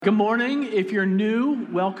Good morning. If you're new,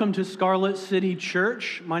 welcome to Scarlet City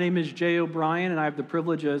Church. My name is Jay O'Brien, and I have the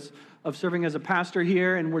privilege of serving as a pastor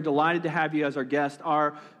here, and we're delighted to have you as our guest.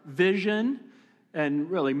 Our vision and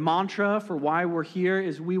really mantra for why we're here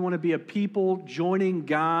is we want to be a people joining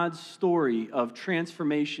God's story of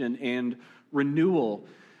transformation and renewal.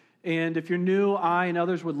 And if you're new, I and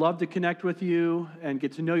others would love to connect with you and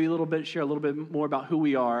get to know you a little bit, share a little bit more about who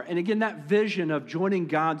we are. And again, that vision of joining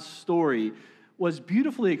God's story was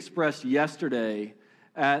beautifully expressed yesterday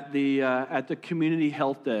at the Community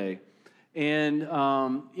Health Day. And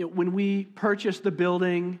when we purchased the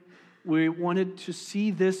building, we wanted to see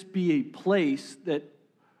this be a place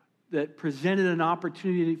that presented an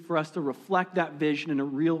opportunity for us to reflect that vision in a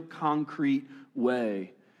real concrete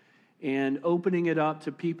way. And opening it up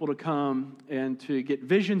to people to come and to get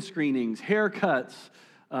vision screenings, haircuts,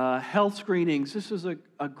 health screenings. This is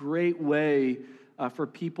a great way for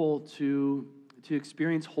people to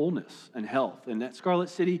experience wholeness and health. And at Scarlet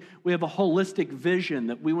City, we have a holistic vision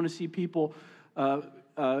that we want to see people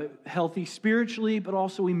healthy spiritually, but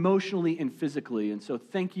also emotionally and physically. And so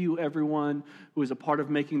thank you, everyone who was a part of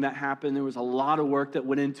making that happen. There was a lot of work that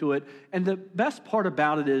went into it. And the best part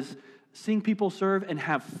about it is seeing people serve and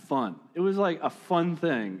have fun. It was like a fun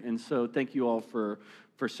thing. And so thank you all for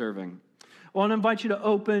serving. I want to invite you to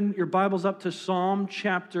open your Bibles up to Psalm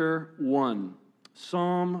chapter 1.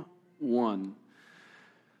 Psalm 1.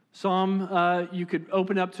 Psalm, you could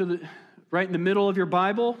open up to right in the middle of your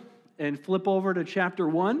Bible and flip over to chapter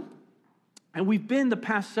 1. And we've been the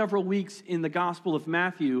past several weeks in the Gospel of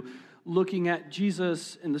Matthew looking at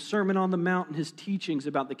Jesus in the Sermon on the Mount and his teachings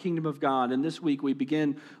about the kingdom of God. And this week we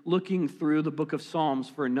begin looking through the book of Psalms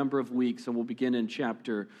for a number of weeks, and we'll begin in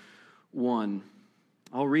chapter 1.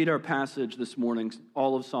 I'll read our passage this morning.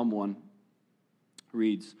 All of Psalm 1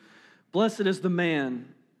 reads, "Blessed is the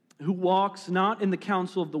man who walks not in the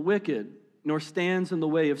counsel of the wicked, nor stands in the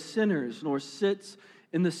way of sinners, nor sits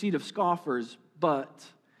in the seat of scoffers, but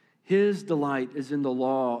his delight is in the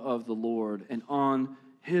law of the Lord, and on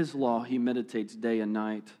his law he meditates day and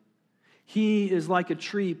night. He is like a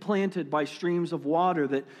tree planted by streams of water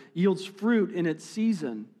that yields fruit in its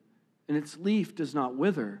season, and its leaf does not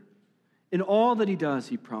wither. In all that he does,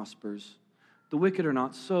 he prospers. The wicked are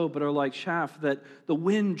not so, but are like chaff that the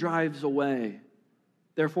wind drives away.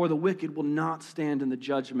 Therefore, the wicked will not stand in the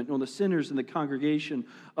judgment, nor the sinners in the congregation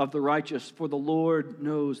of the righteous. For the Lord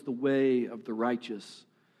knows the way of the righteous,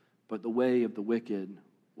 but the way of the wicked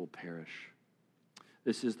will perish."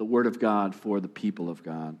 This is the word of God for the people of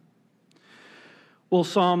God. Well,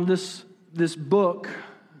 Psalm, this book,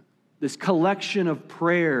 this collection of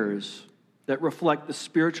prayers that reflect the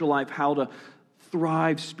spiritual life, how to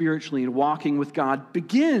thrive spiritually and walking with God,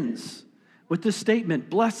 begins with this statement: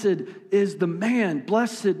 blessed is the man,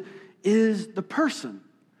 blessed is the person.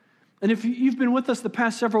 And if you've been with us the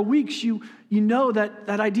past several weeks, you know that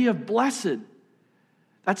idea of blessed.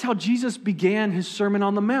 That's how Jesus began his Sermon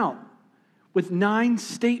on the Mount, with 9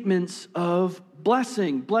 statements of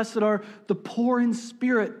blessing. Blessed are the poor in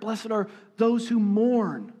spirit. Blessed are those who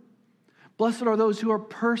mourn. Blessed are those who are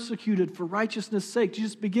persecuted for righteousness' sake.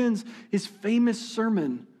 Jesus begins his famous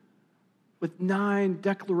sermon with 9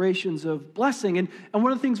 declarations of blessing. And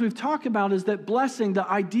one of the things we've talked about is that blessing, the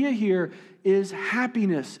idea here is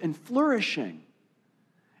happiness and flourishing.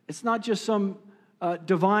 It's not just some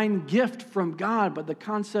divine gift from God, but the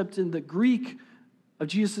concept in the Greek of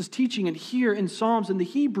Jesus' teaching, and here in Psalms in the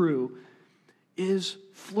Hebrew, is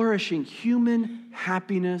flourishing, human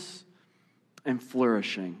happiness and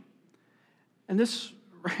flourishing. And this,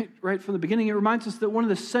 right from the beginning, it reminds us that one of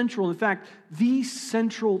the central, in fact, the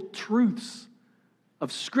central truths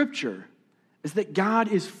of Scripture is that God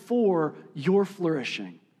is for your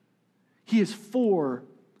flourishing. He is for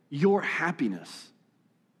your happiness.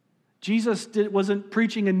 Jesus wasn't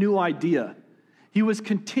preaching a new idea. He was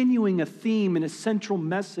continuing a theme and a central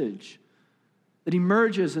message that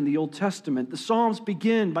emerges in the Old Testament. The Psalms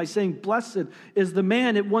begin by saying, blessed is the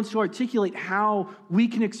man. It wants to articulate how we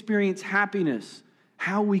can experience happiness,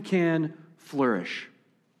 how we can flourish.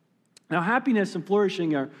 Now, happiness and flourishing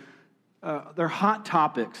they're hot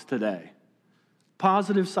topics today.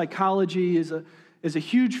 Positive psychology is a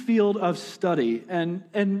huge field of study,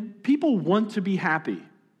 and people want to be happy.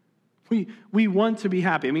 We want to be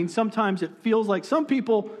happy. I mean, sometimes it feels like some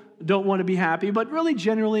people don't want to be happy, but really,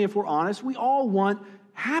 generally, if we're honest, we all want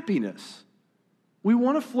happiness. We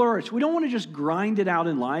want to flourish. We don't want to just grind it out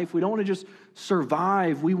in life. We don't want to just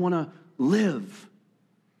survive. We want to live.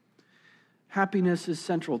 Happiness is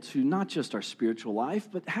central to not just our spiritual life,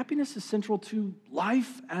 but happiness is central to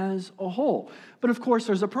life as a whole. But of course,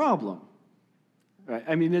 there's a problem. Right?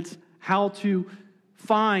 I mean, it's how to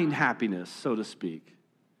find happiness, so to speak.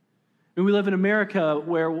 And we live in America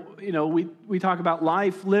where, we talk about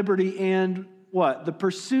life, liberty, and what? The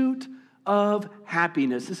pursuit of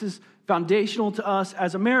happiness. This is foundational to us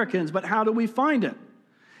as Americans, but how do we find it?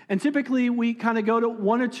 And typically, we kind of go to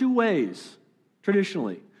one or two ways,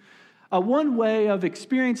 traditionally. One way of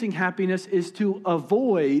experiencing happiness is to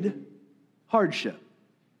avoid hardship,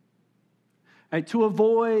 right? To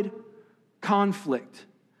avoid conflict,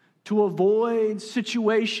 to avoid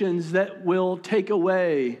situations that will take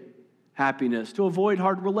away happiness, to avoid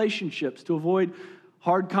hard relationships, to avoid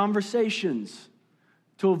hard conversations,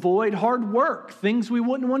 to avoid hard work, things we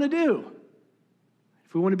wouldn't want to do.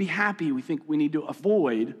 If we want to be happy, we think we need to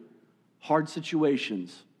avoid hard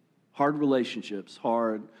situations, hard relationships,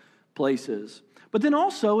 hard places. But then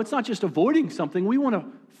also, it's not just avoiding something. We want to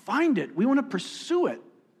find it. We want to pursue it.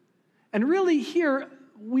 And really here,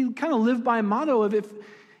 we kind of live by a motto of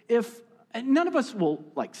if and none of us will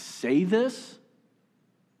say this,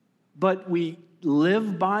 but we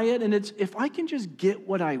live by it. And it's, if I can just get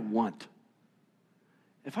what I want,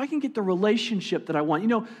 if I can get the relationship that I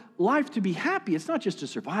want. Life, to be happy, it's not just to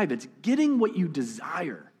survive. It's getting what you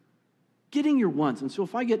desire, getting your wants. And so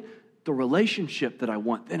if I get the relationship that I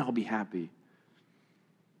want, then I'll be happy.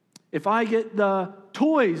 If I get the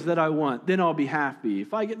toys that I want, then I'll be happy.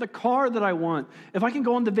 If I get the car that I want, if I can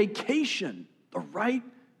go on the vacation, the right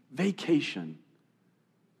vacation,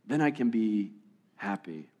 then I can be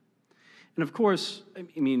happy. And of course,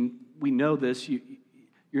 we know this.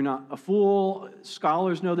 You're not a fool.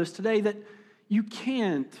 Scholars know this today, that you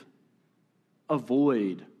can't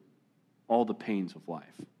avoid all the pains of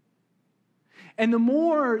life. And the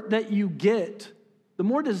more that you get, the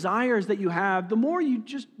more desires that you have, the more you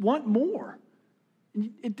just want more.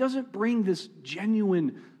 It doesn't bring this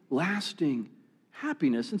genuine, lasting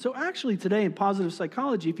happiness. And so actually today in positive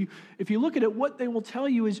psychology, if you look at it, what they will tell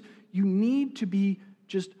you is you need to be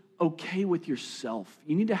just okay with yourself.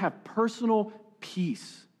 You need to have personal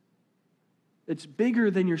peace. It's bigger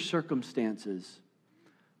than your circumstances.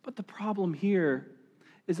 But the problem here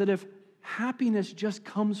is that if happiness just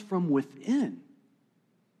comes from within,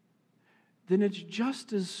 then it's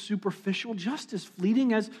just as superficial, just as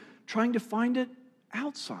fleeting as trying to find it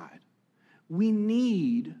outside. We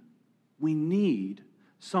need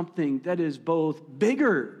something that is both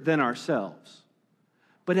bigger than ourselves,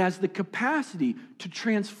 but has the capacity to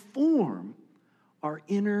transform our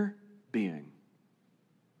inner being.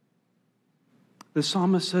 The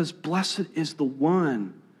psalmist says, "Blessed is the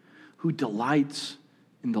one who delights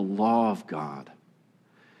in the law of God."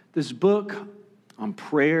 This book on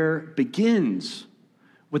prayer begins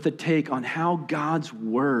with a take on how God's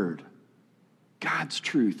word, God's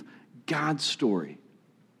truth, God's story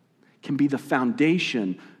can be the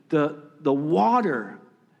foundation, the water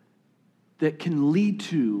that can lead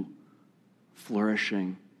to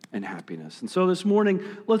flourishing and happiness. And so this morning,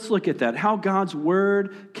 let's look at that, how God's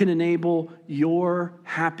word can enable your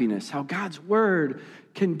happiness, how God's word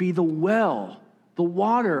can be the well, the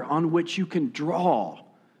water on which you can draw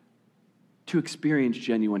to experience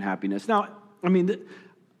genuine happiness. Now,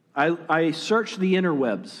 I searched the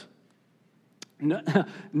interwebs.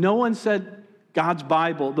 No one said God's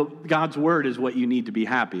Bible, God's word is what you need to be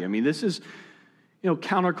happy. This is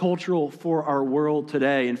countercultural for our world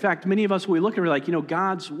today. In fact, many of us, we look at it like,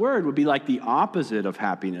 God's word would be like the opposite of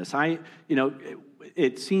happiness.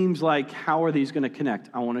 It seems like, how are these going to connect?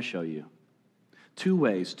 I want to show you. Two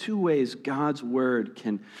ways God's word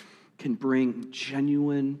can bring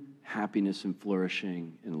genuine happiness and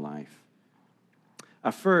flourishing in life.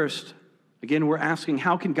 First, again, we're asking,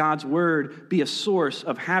 how can God's word be a source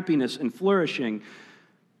of happiness and flourishing?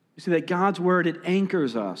 You see that God's word, it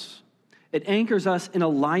anchors us. It anchors us in a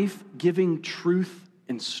life-giving truth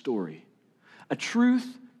and story. A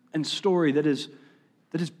truth and story that is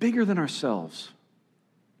bigger than ourselves.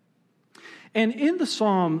 And in the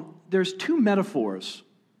psalm, there's two metaphors,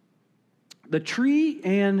 the tree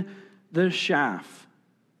and the chaff.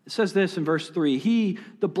 It says this in verse 3, he,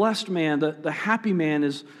 the blessed man, the happy man,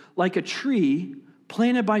 is like a tree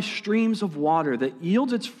planted by streams of water that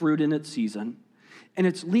yields its fruit in its season, and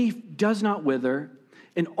its leaf does not wither.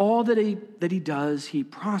 In all that he does, he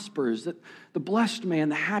prospers. That the blessed man,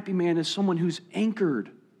 the happy man, is someone who's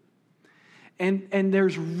anchored. And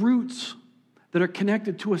there's roots that are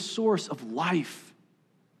connected to a source of life.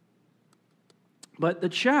 But the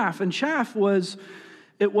chaff was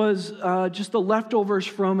just the leftovers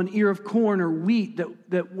from an ear of corn or wheat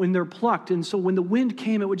that when they're plucked. And so when the wind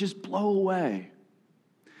came, it would just blow away.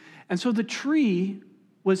 And so the tree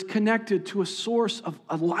was connected to a source of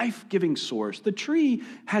a life-giving source. The tree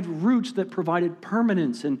had roots that provided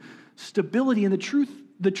permanence and stability, and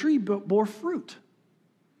the tree bore fruit.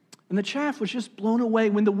 And the chaff was just blown away.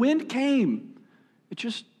 When the wind came, it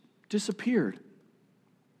just disappeared.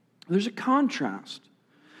 There's a contrast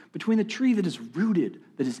between the tree that is rooted,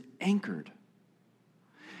 that is anchored.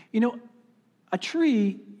 You know, a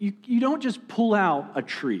tree, you don't just pull out a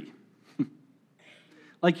tree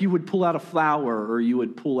like you would pull out a flower or you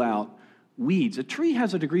would pull out weeds. A tree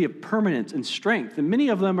has a degree of permanence and strength, and many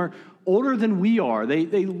of them are older than we are.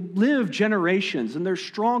 They live generations, and they're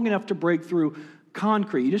strong enough to break through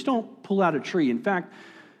concrete. You just don't pull out a tree. In fact,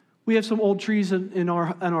 we have some old trees in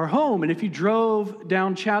our home, and if you drove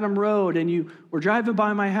down Chatham Road and you were driving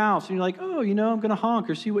by my house and you're like, oh, you know, I'm going to honk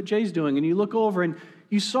or see what Jay's doing, and you look over and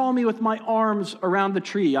you saw me with my arms around the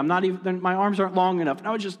tree. My arms aren't long enough, and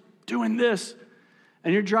I was just doing this,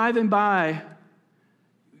 and you're driving by,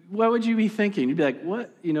 what would you be thinking? You'd be like,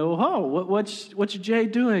 what, you know, what's Jay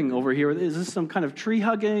doing over here? Is this some kind of tree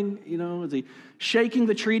hugging? You know, is he shaking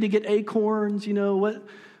the tree to get acorns? You know,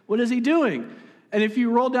 what is he doing? And if you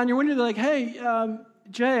roll down your window, they're like, hey,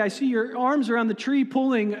 Jay, I see your arms around the tree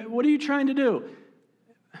pulling. What are you trying to do?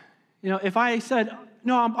 You know, if I said,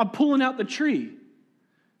 no, I'm pulling out the tree,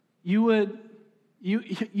 you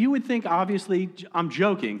would think, obviously, I'm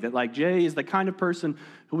joking, that like Jay is the kind of person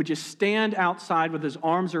who would just stand outside with his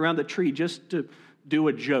arms around the tree just to do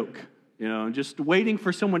a joke, you know, just waiting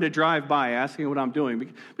for someone to drive by asking what I'm doing.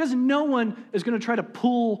 Because no one is going to try to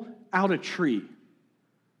pull out a tree.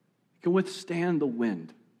 It can withstand the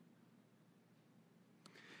wind.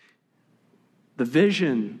 The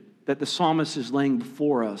vision that the psalmist is laying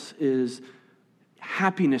before us is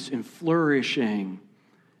happiness and flourishing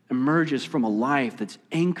emerges from a life that's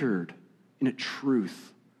anchored in a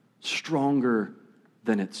truth stronger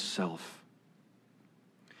than itself.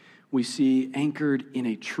 We see anchored in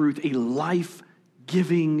a truth, a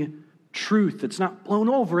life-giving truth that's not blown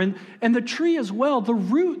over. And the tree as well, the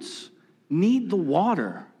roots need the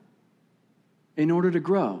water in order to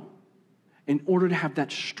grow, in order to have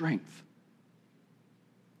that strength.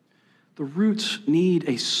 The roots need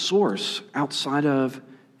a source outside of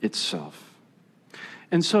itself.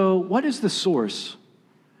 And so, what is the source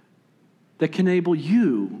that can enable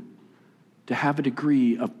you to have a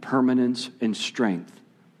degree of permanence and strength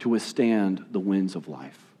to withstand the winds of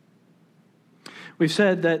life? We've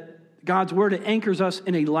said that God's word anchors us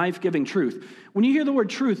in a life-giving truth. When you hear the word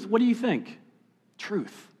truth, what do you think?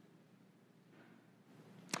 Truth.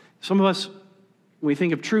 Some of us, when we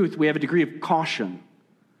think of truth, we have a degree of caution.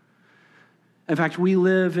 In fact, we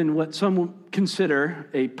live in what some consider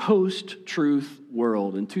a post-truth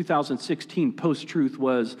world. In 2016, post-truth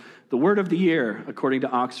was the word of the year, according to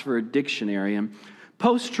Oxford Dictionary. And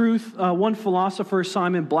post-truth, one philosopher,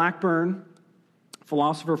 Simon Blackburn,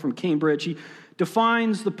 philosopher from Cambridge, he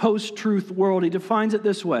defines the post-truth world. He defines it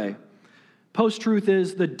this way. Post-truth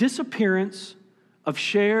is the disappearance of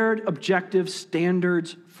shared objective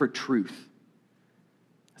standards for truth.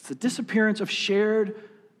 It's the disappearance of shared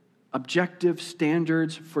objective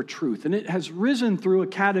standards for truth. And it has risen through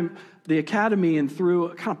the academy and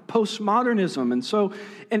through kind of postmodernism.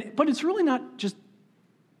 But it's really not just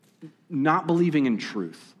not believing in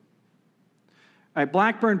truth. All right,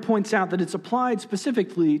 Blackburn points out that it's applied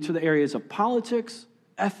specifically to the areas of politics,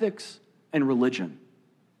 ethics, and religion.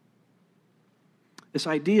 This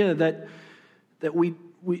idea that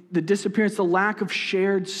the disappearance, the lack of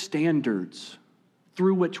shared standards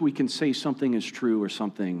through which we can say something is true or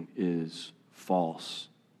something is false.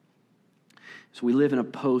 So we live in a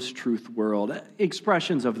post-truth world.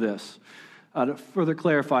 Expressions of this, to further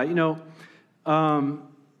clarify,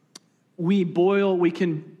 we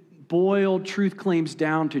can boil truth claims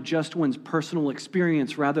down to just one's personal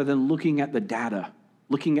experience rather than looking at the data,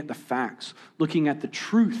 looking at the facts, looking at the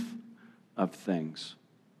truth of things.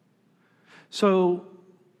 So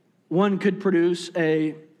one could produce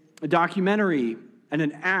a documentary and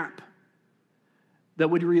an app that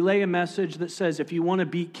would relay a message that says if you want to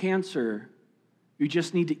beat cancer, you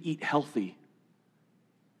just need to eat healthy.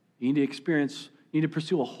 You need to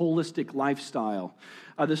pursue a holistic lifestyle.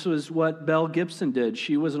 This was what Belle Gibson did.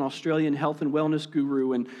 She was an Australian health and wellness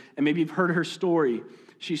guru, and maybe you've heard her story.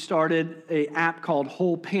 She started an app called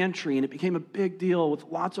Whole Pantry, and it became a big deal with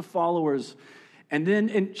lots of followers. And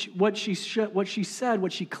then what she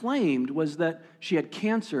claimed was that she had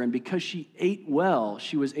cancer, and because she ate well,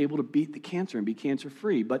 she was able to beat the cancer and be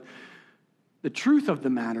cancer-free. But the truth of the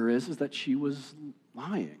matter is that she was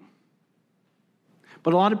lying.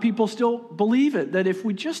 But a lot of people still believe it, that if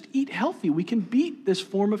we just eat healthy, we can beat this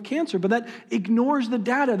form of cancer. But that ignores the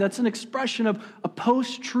data. That's an expression of a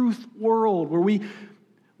post-truth world where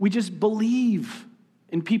we just believe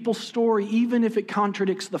in people's story, even if it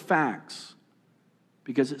contradicts the facts,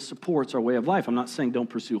 because it supports our way of life. I'm not saying don't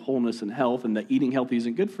pursue wholeness and health and that eating healthy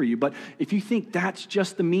isn't good for you, but if you think that's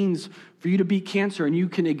just the means for you to beat cancer and you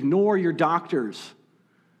can ignore your doctors,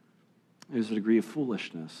 there's a degree of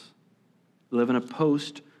foolishness. We live in a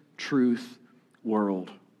post-truth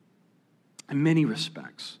world in many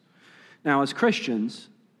respects. Now, as Christians,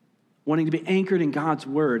 wanting to be anchored in God's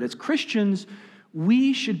word, as Christians,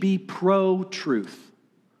 we should be pro-truth.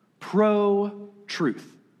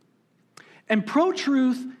 Pro-truth. And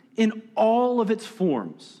pro-truth in all of its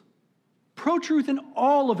forms. Pro-truth in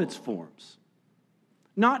all of its forms.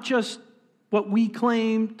 Not just what we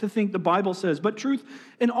claim to think the Bible says, but truth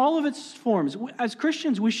in all of its forms. As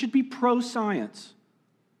Christians, we should be pro-science.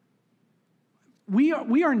 We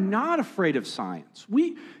are not afraid of science.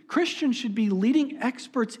 Christians should be leading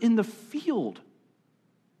experts in the field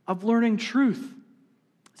of learning truth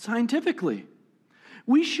scientifically.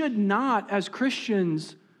 We should not, as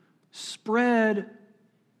Christians, spread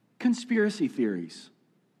conspiracy theories.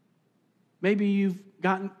 Maybe you've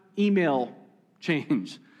gotten email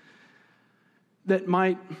chains that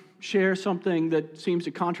might share something that seems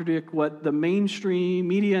to contradict what the mainstream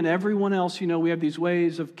media and everyone else, we have these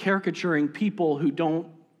ways of caricaturing people who don't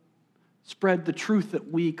spread the truth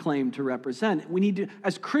that we claim to represent. We need to,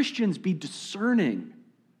 as Christians, be discerning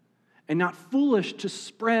and not foolish to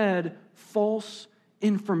spread false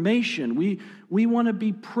information. We want to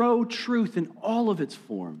be pro-truth in all of its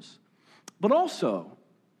forms. But also,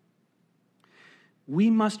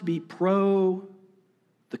 we must be pro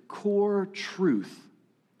the core truth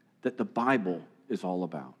that the Bible is all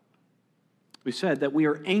about. We said that we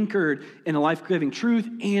are anchored in a life-giving truth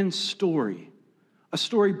and story, a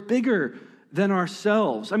story bigger than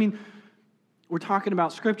ourselves. I mean, we're talking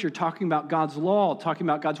about Scripture, talking about God's law, talking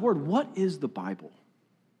about God's Word. What is the Bible?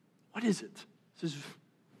 What is it? This is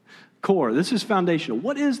core. This is foundational.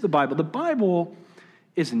 What is the Bible? The Bible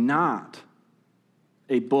is not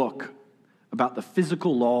a book about the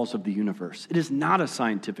physical laws of the universe. It is not a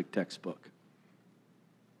scientific textbook.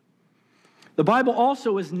 The Bible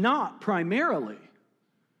also is not primarily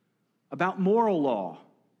about moral law.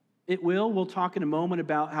 We'll talk in a moment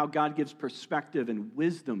about how God gives perspective and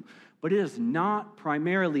wisdom, but it is not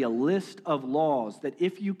primarily a list of laws that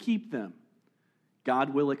if you keep them,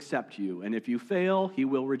 God will accept you, and if you fail, he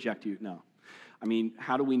will reject you. No. I mean,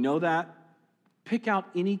 how do we know that? Pick out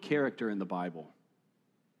any character in the Bible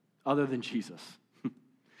other than Jesus.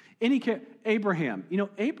 Abraham.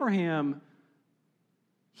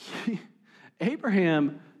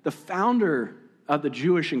 Abraham, the founder of the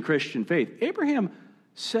Jewish and Christian faith, Abraham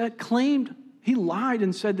claimed, he lied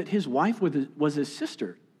and said that his wife was his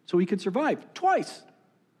sister so he could survive twice.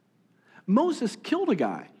 Moses killed a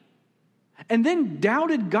guy and then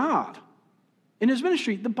doubted God in his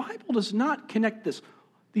ministry. The Bible does not connect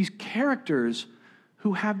these characters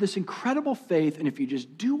who have this incredible faith, and if you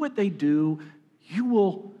just do what they do, you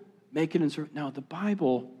will make it. No, the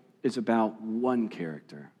Bible is about one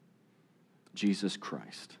character, Jesus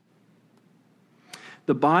Christ.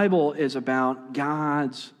 The Bible is about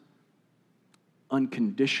God's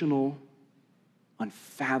unconditional,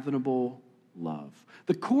 unfathomable love.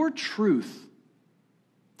 The core truth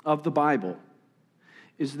of the Bible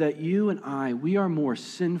is that you and I, we are more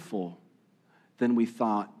sinful than we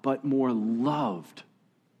thought, but more loved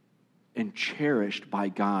and cherished by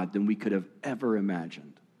God than we could have ever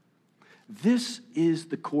imagined. This is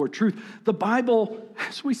the core truth. The Bible,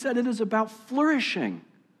 as we said, it is about flourishing,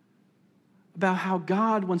 about how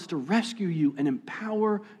God wants to rescue you and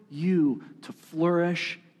empower you to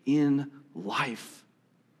flourish in life.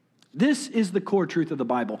 This is the core truth of the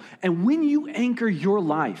Bible. And when you anchor your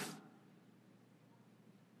life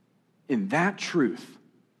in that truth,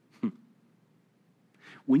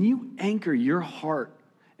 when you anchor your heart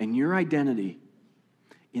and your identity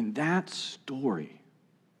in that story,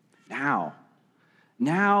 now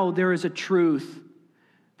there is a truth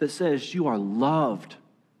that says you are loved.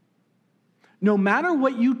 No matter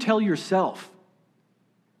what you tell yourself,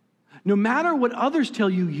 no matter what others tell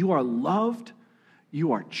you, you are loved,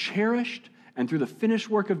 you are cherished, and through the finished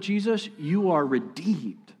work of Jesus, you are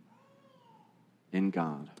redeemed in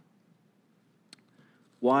God.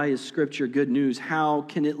 Why is Scripture good news? How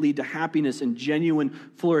can it lead to happiness and genuine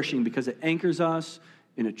flourishing? Because it anchors us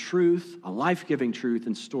in a truth, a life-giving truth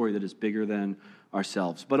and story that is bigger than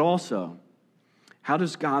ourselves. But also, how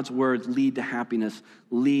does God's word lead to happiness,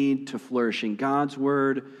 lead to flourishing? God's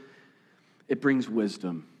word, it brings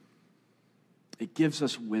wisdom. It gives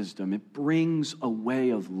us wisdom. It brings a way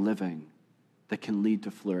of living that can lead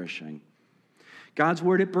to flourishing. God's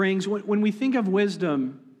word, it brings, when we think of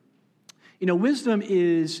wisdom, Wisdom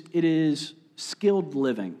is skilled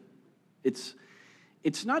living. It's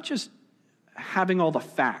not just having all the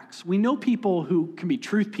facts. We know people who can be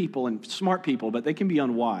truth people and smart people, but they can be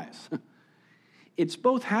unwise. It's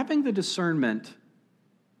both having the discernment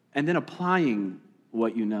and then applying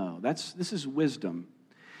what you know. This is wisdom.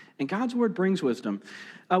 And God's word brings wisdom.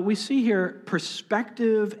 We see here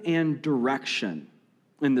perspective and direction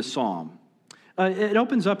in the psalm. It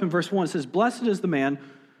opens up in verse 1. It says, "Blessed is the man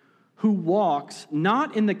who walks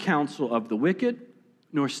not in the counsel of the wicked,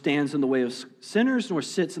 nor stands in the way of sinners, nor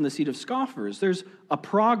sits in the seat of scoffers." There's a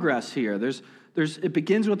progress here. It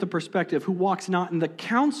begins with the perspective who walks not in the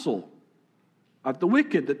counsel of the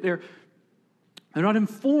wicked, that they're not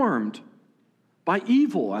informed by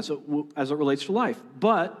evil as it relates to life.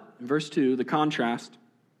 But, in verse 2, the contrast,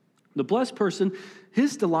 the blessed person,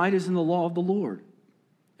 his delight is in the law of the Lord,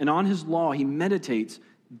 and on his law he meditates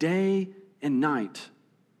day and night.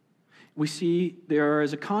 We see there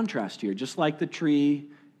is a contrast here, just like the tree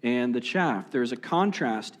and the chaff. There's a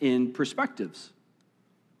contrast in perspectives.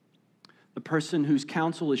 The person whose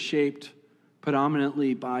counsel is shaped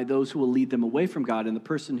predominantly by those who will lead them away from God, and the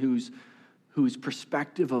person whose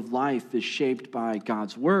perspective of life is shaped by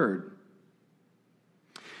God's word.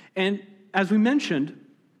 And as we mentioned,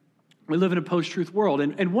 we live in a post-truth world,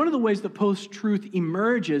 and one of the ways that post-truth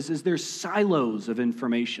emerges is there's silos of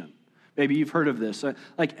information. Maybe you've heard of this,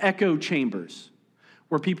 like echo chambers,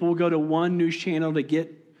 where people will go to one news channel to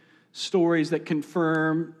get stories that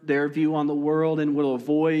confirm their view on the world and will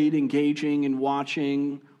avoid engaging and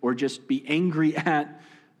watching or just be angry at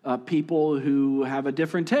people who have a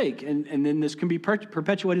different take. And then this can be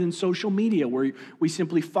perpetuated in social media, where we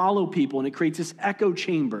simply follow people, and it creates this echo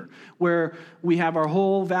chamber where we have our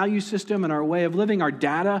whole value system and our way of living, our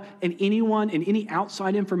data, and any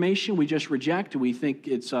outside information we just reject. We think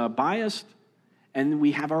it's biased, and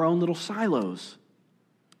we have our own little silos.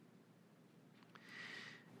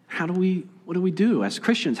 What do we do as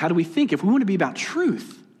Christians? How do we think if we want to be about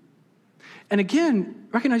truth? And again,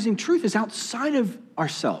 recognizing truth is outside of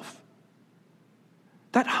ourselves.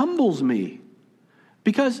 That humbles me.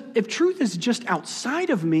 Because if truth is just outside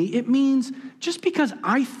of me, it means just because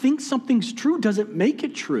I think something's true doesn't make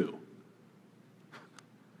it true.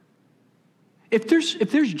 If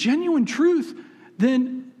there's genuine truth,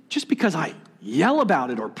 then just because I yell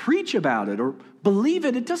about it or preach about it or believe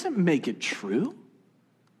it, it doesn't make it true.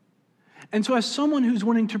 And so as someone who's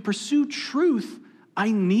wanting to pursue truth,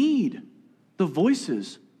 I need the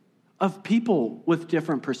voices of people with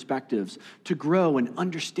different perspectives to grow in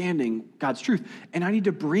understanding God's truth. And I need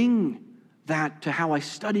to bring that to how I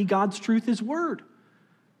study God's truth, His Word.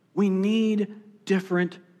 We need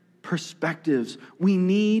different perspectives. We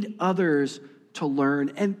need others to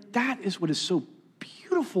learn. And that is what is so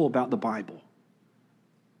beautiful about the Bible.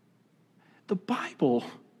 The Bible,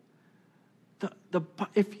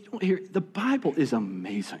 if you don't hear, the Bible is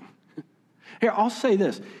amazing. Here, I'll say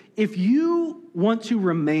this. If you want to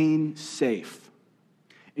remain safe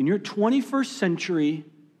in your 21st century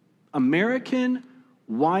American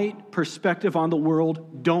white perspective on the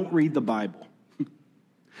world, don't read the Bible.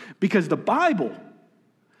 Because the Bible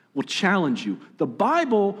will challenge you. The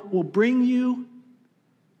Bible will bring you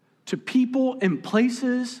to people and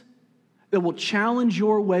places that will challenge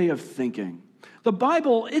your way of thinking. The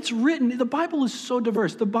Bible, the Bible is so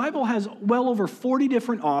diverse. The Bible has well over 40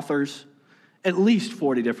 different authors. At least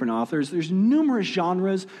 40 different authors. There's numerous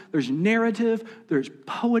genres. There's narrative. There's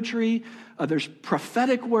poetry. There's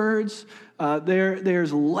prophetic words.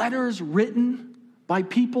 There's letters written by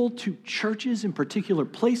people to churches in particular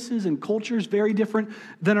places and cultures very different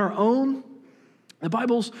than our own. The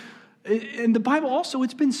Bible also,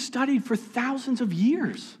 it's been studied for thousands of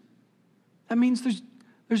years. That means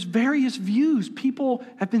there's various views. People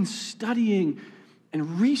have been studying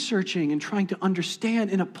and researching and trying to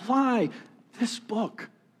understand and apply this book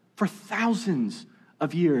for thousands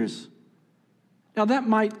of years. Now that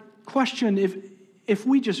might question if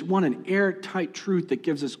we just want an airtight truth that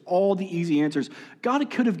gives us all the easy answers. God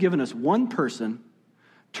could have given us one person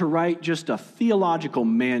to write just a theological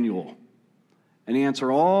manual and answer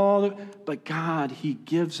but God, He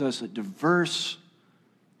gives us a diverse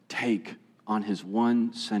take on His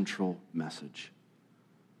one central message.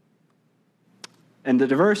 And the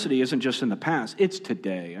diversity isn't just in the past, it's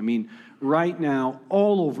today. I mean, right now,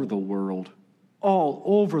 all over the world,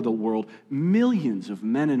 millions of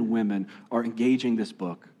men and women are engaging this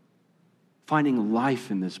book, finding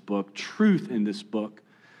life in this book, truth in this book,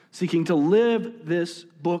 seeking to live this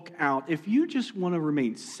book out. If you just want to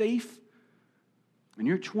remain safe in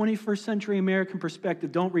your 21st century American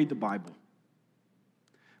perspective, don't read the Bible.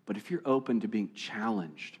 But if you're open to being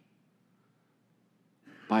challenged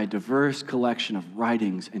by a diverse collection of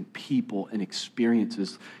writings and people and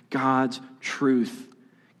experiences, God's truth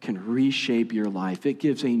can reshape your life. It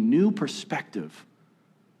gives a new perspective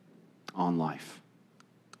on life.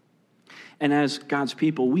 And as God's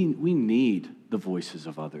people, we need the voices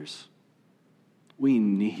of others. We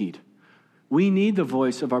need the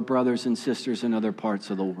voice of our brothers and sisters in other parts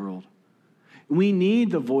of the world. We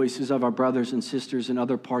need the voices of our brothers and sisters in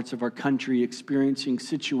other parts of our country experiencing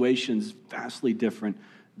situations vastly different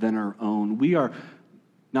than our own. We are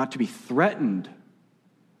not to be threatened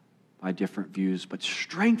by different views, but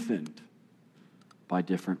strengthened by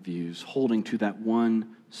different views, holding to that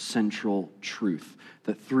one central truth,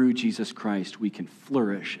 that through Jesus Christ we can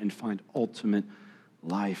flourish and find ultimate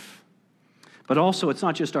life. But also, it's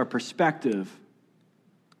not just our perspective.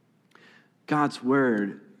 God's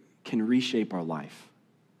word can reshape our life.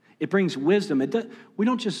 It brings wisdom. We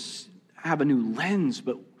don't just have a new lens,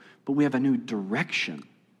 but we have a new direction.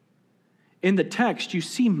 In the text, you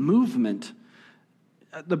see movement.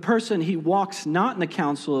 The person, he walks not in the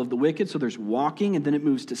counsel of the wicked, so there's walking, and then it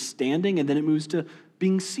moves to standing, and then it moves to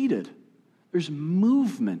being seated. There's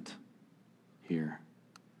movement here.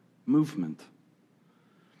 Movement.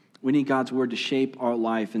 We need God's word to shape our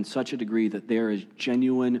life in such a degree that there is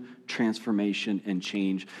genuine transformation and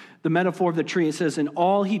change. The metaphor of the tree, it says, in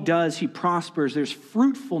all he does, he prospers. There's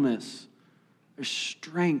fruitfulness. There's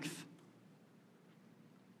strength.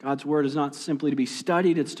 God's word is not simply to be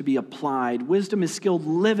studied, it's to be applied. Wisdom is skilled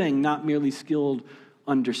living, not merely skilled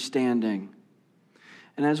understanding.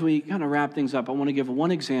 And as we kind of wrap things up, I want to give one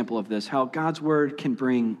example of this, how God's word can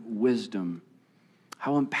bring wisdom,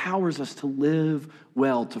 how it empowers us to live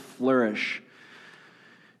well, to flourish.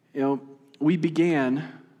 You know, we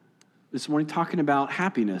began this morning talking about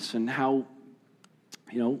happiness and how,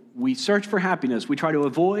 we search for happiness. We try to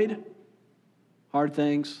avoid hard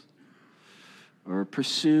things or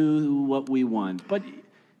pursue what we want. But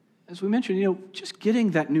as we mentioned, just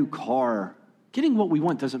getting that new car, getting what we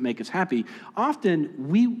want doesn't make us happy. Often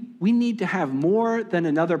we need to have more than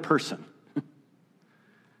another person.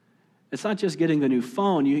 It's not just getting the new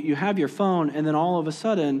phone. You have your phone, and then all of a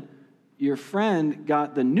sudden, your friend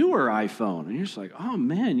got the newer iPhone. And you're just like, oh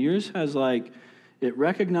man, yours has it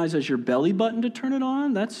recognizes your belly button to turn it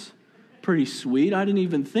on? That's pretty sweet. I didn't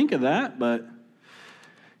even think of that. But,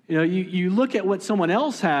 you look at what someone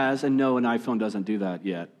else has, and no, an iPhone doesn't do that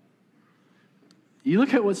yet. You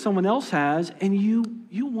look at what someone else has, and you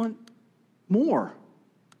want more.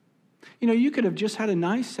 You could have just had a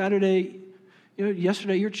nice Saturday.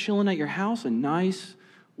 Yesterday you're chilling at your house, a nice,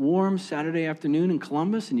 warm Saturday afternoon in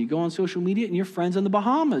Columbus, and you go on social media, and your friend's in the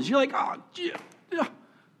Bahamas. You're like, oh, yeah,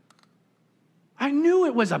 I knew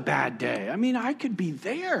it was a bad day. I could be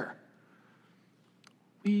there.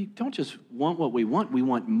 We don't just want what we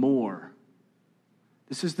want more.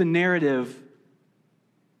 This is the narrative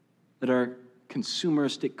that our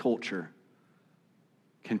consumeristic culture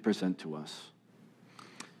can present to us.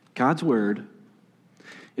 God's word,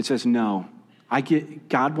 it says no.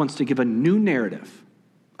 God wants to give a new narrative,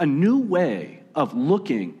 a new way of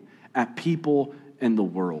looking at people and the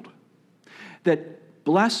world. That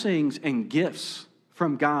blessings and gifts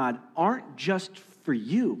from God aren't just for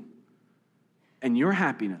you and your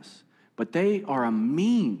happiness, but they are a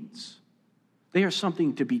means. They are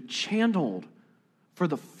something to be channeled for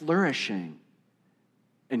the flourishing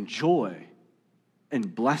and joy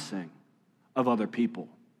and blessing of other people.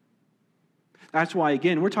 That's why,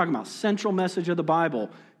 again, we're talking about central message of the Bible.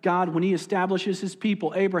 God, when he establishes his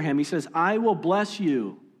people, Abraham, he says, I will bless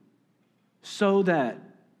you so that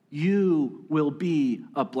you will be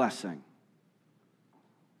a blessing.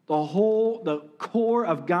 The core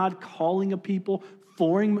of God calling a people,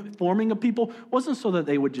 forming a people, wasn't so that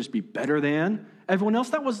they would just be better than everyone else.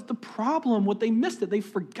 That was the problem, what they missed it. They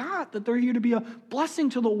forgot that they're here to be a blessing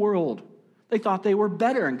to the world. They thought they were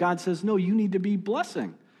better, and God says, no, you need to be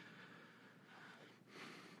blessing.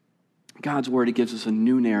 God's word, it gives us a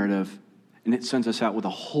new narrative, and it sends us out with a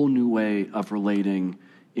whole new way of relating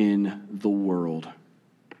in the world.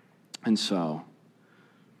 And so,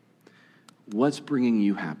 what's bringing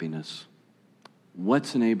you happiness?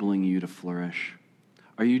 What's enabling you to flourish?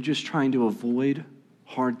 Are you just trying to avoid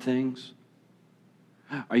hard things?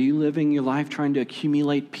 Are you living your life trying to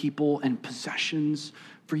accumulate people and possessions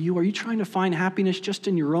for you? Are you trying to find happiness just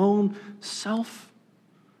in your own self?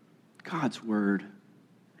 God's word,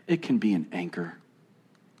 it can be an anchor.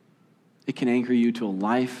 It can anchor you to a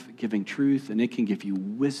life-giving truth, and it can give you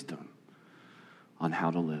wisdom on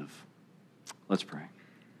how to live. Let's pray.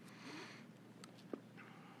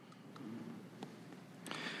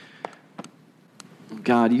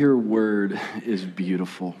 God, your word is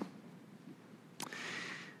beautiful.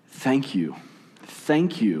 thank you.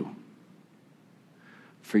 Thank you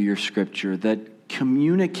for your scripture that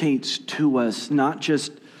communicates to us not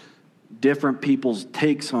just different people's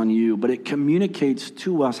takes on you, but it communicates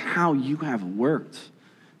to us how you have worked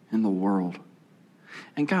in the world.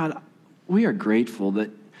 And God, we are grateful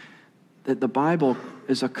that the Bible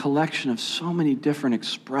is a collection of so many different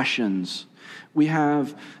expressions. We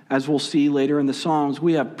have, as we'll see later in the Psalms,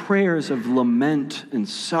 we have prayers of lament and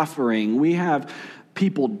suffering. We have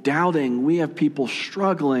people doubting. We have people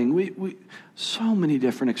struggling. We so many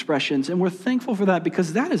different expressions. And we're thankful for that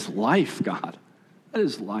because that is life, God. That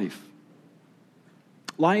is life.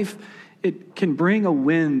 Life, it can bring a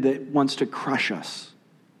wind that wants to crush us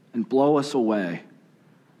and blow us away.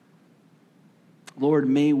 Lord,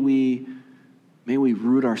 may we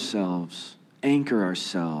root ourselves, anchor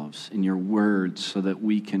ourselves in your words so that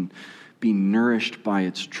we can be nourished by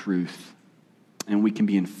its truth and we can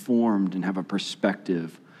be informed and have a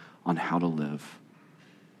perspective on how to live.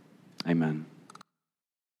 Amen.